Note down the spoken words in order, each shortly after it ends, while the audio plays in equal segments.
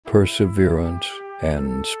perseverance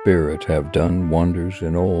and spirit have done wonders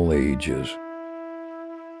in all ages.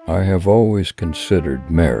 I have always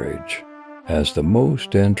considered marriage as the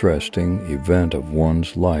most interesting event of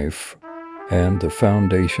one's life and the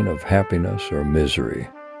foundation of happiness or misery.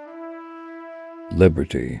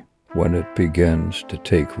 Liberty, when it begins to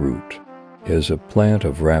take root, is a plant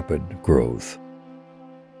of rapid growth.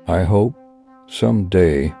 I hope some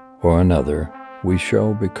day or another we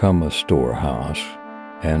shall become a storehouse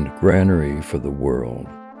and granary for the world.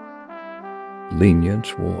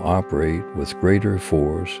 Lenience will operate with greater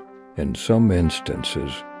force in some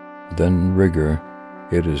instances than rigor.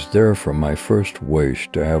 It is therefore my first wish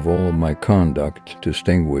to have all my conduct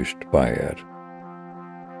distinguished by it.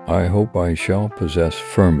 I hope I shall possess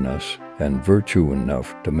firmness and virtue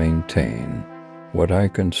enough to maintain what I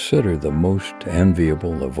consider the most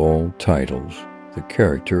enviable of all titles, the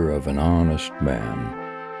character of an honest man.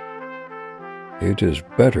 It is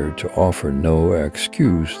better to offer no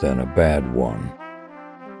excuse than a bad one.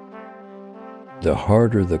 The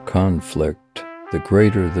harder the conflict, the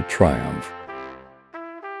greater the triumph.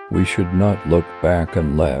 We should not look back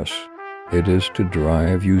unless it is to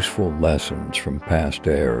derive useful lessons from past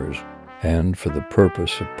errors and for the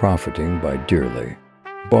purpose of profiting by dearly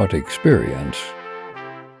bought experience.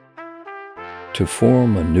 To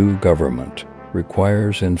form a new government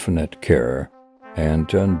requires infinite care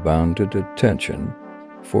and unbounded attention,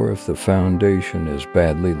 for if the foundation is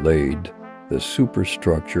badly laid, the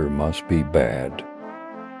superstructure must be bad.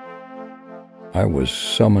 I was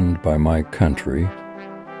summoned by my country,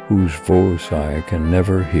 whose voice I can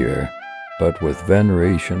never hear, but with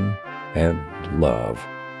veneration and love.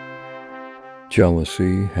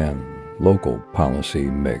 Jealousy and local policy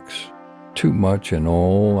mix too much in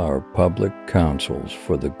all our public councils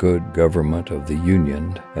for the good government of the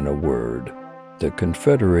Union. In a word, the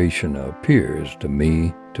Confederation appears to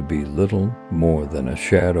me to be little more than a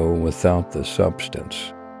shadow without the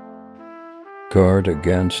substance. Guard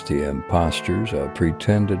against the impostures of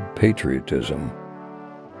pretended patriotism.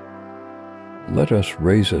 Let us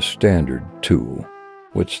raise a standard, too,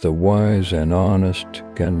 which the wise and honest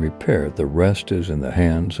can repair. The rest is in the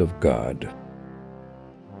hands of God.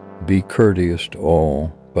 Be courteous to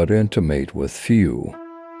all, but intimate with few,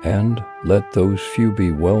 and let those few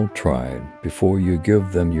be well tried before you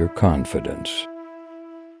give them your confidence.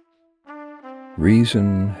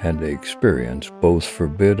 Reason and experience both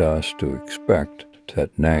forbid us to expect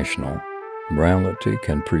that national morality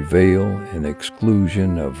can prevail in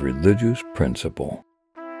exclusion of religious principle.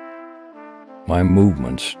 My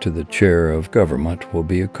movements to the chair of government will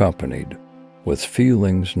be accompanied with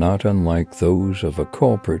feelings not unlike those of a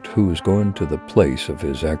culprit who is going to the place of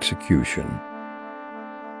his execution.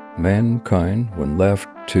 Mankind, when left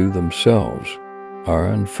to themselves, are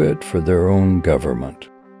unfit for their own government.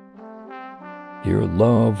 Your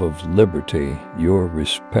love of liberty, your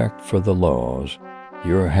respect for the laws,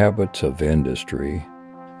 your habits of industry,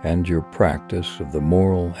 and your practice of the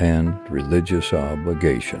moral and religious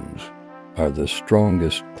obligations are the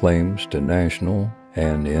strongest claims to national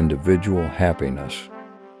and individual happiness.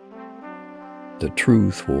 The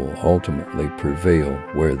truth will ultimately prevail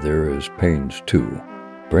where there is pains to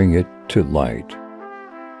bring it to light.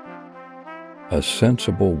 A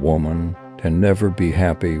sensible woman can never be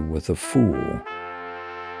happy with a fool.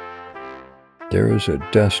 There is a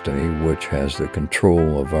destiny which has the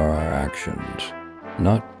control of our actions,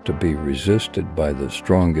 not to be resisted by the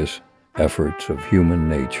strongest efforts of human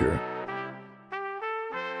nature.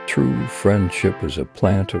 True friendship is a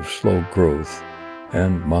plant of slow growth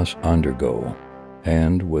and must undergo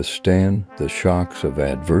and withstand the shocks of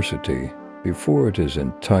adversity before it is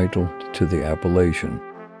entitled to the appellation.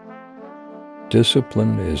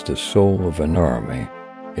 Discipline is the soul of an army.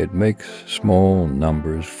 It makes small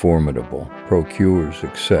numbers formidable, procures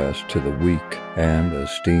success to the weak, and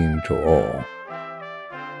esteem to all.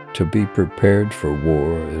 To be prepared for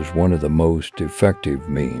war is one of the most effective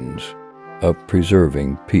means of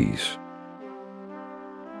preserving peace.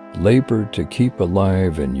 Labor to keep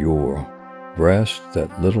alive in your breast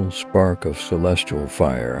that little spark of celestial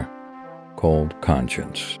fire called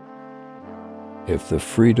conscience. If the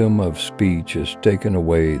freedom of speech is taken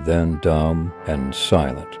away, then dumb and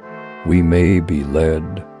silent, we may be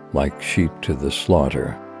led like sheep to the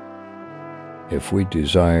slaughter. If we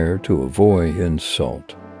desire to avoid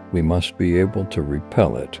insult, we must be able to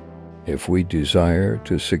repel it. If we desire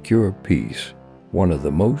to secure peace, one of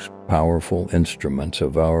the most powerful instruments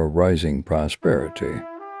of our rising prosperity,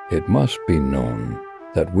 it must be known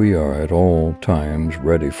that we are at all times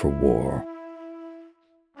ready for war.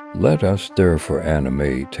 Let us therefore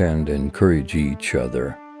animate and encourage each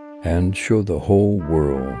other and show the whole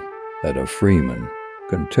world that a freeman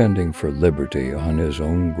contending for liberty on his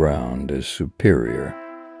own ground is superior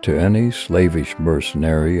to any slavish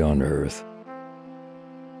mercenary on earth.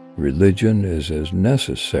 Religion is as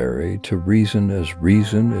necessary to reason as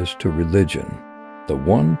reason is to religion. The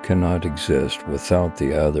one cannot exist without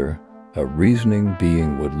the other. A reasoning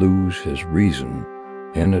being would lose his reason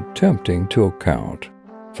in attempting to account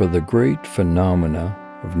for the great phenomena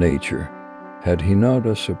of nature, had he not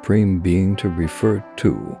a supreme being to refer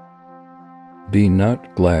to. Be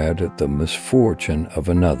not glad at the misfortune of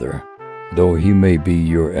another, though he may be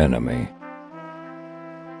your enemy.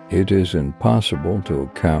 It is impossible to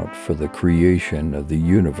account for the creation of the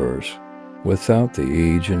universe without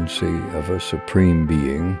the agency of a supreme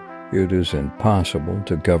being. It is impossible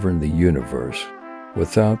to govern the universe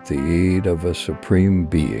without the aid of a supreme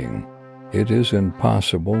being. It is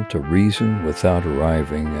impossible to reason without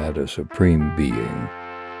arriving at a supreme being.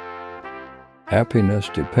 Happiness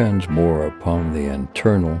depends more upon the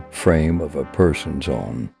internal frame of a person's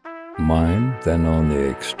own mind than on the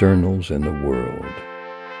externals in the world.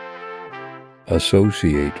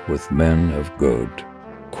 Associate with men of good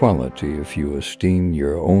quality if you esteem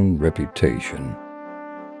your own reputation.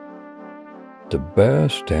 The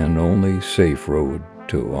best and only safe road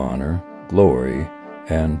to honor, glory,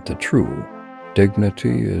 and the true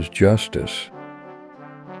dignity is justice.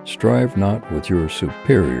 Strive not with your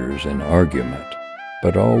superiors in argument,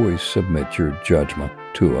 but always submit your judgment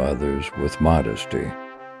to others with modesty.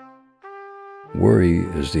 Worry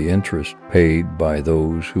is the interest paid by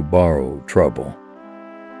those who borrow trouble.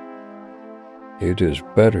 It is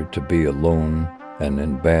better to be alone than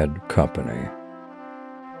in bad company.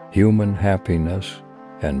 Human happiness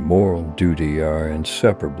and moral duty are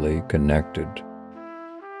inseparably connected.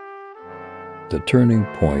 The turning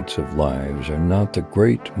points of lives are not the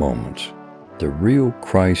great moments. The real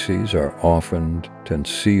crises are often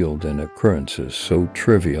concealed in occurrences so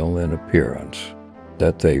trivial in appearance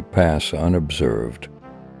that they pass unobserved.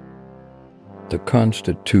 The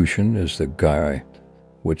Constitution is the guide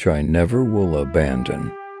which I never will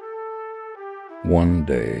abandon. One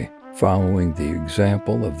day, following the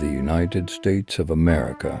example of the United States of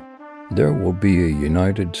America, there will be a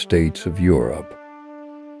United States of Europe.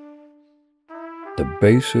 The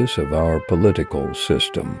basis of our political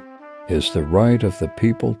system is the right of the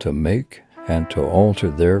people to make and to alter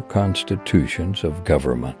their constitutions of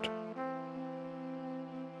government.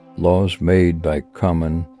 Laws made by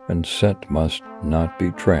common consent must not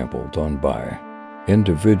be trampled on by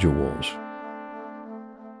individuals.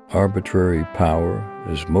 Arbitrary power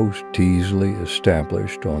is most easily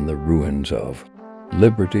established on the ruins of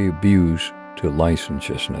liberty abused to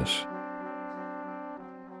licentiousness.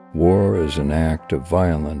 War is an act of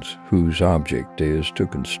violence whose object is to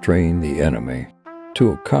constrain the enemy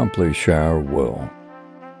to accomplish our will.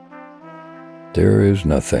 There is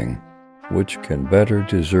nothing which can better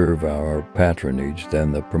deserve our patronage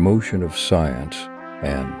than the promotion of science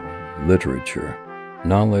and literature.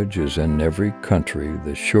 Knowledge is in every country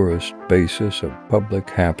the surest basis of public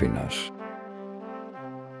happiness.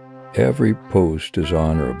 Every post is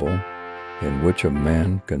honorable in which a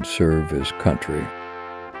man can serve his country.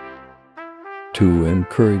 To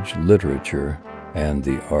encourage literature and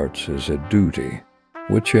the arts is a duty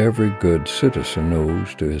which every good citizen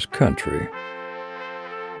owes to his country.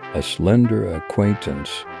 A slender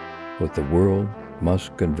acquaintance with the world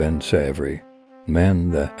must convince every man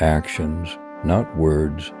that actions, not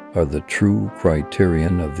words, are the true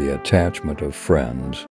criterion of the attachment of friends.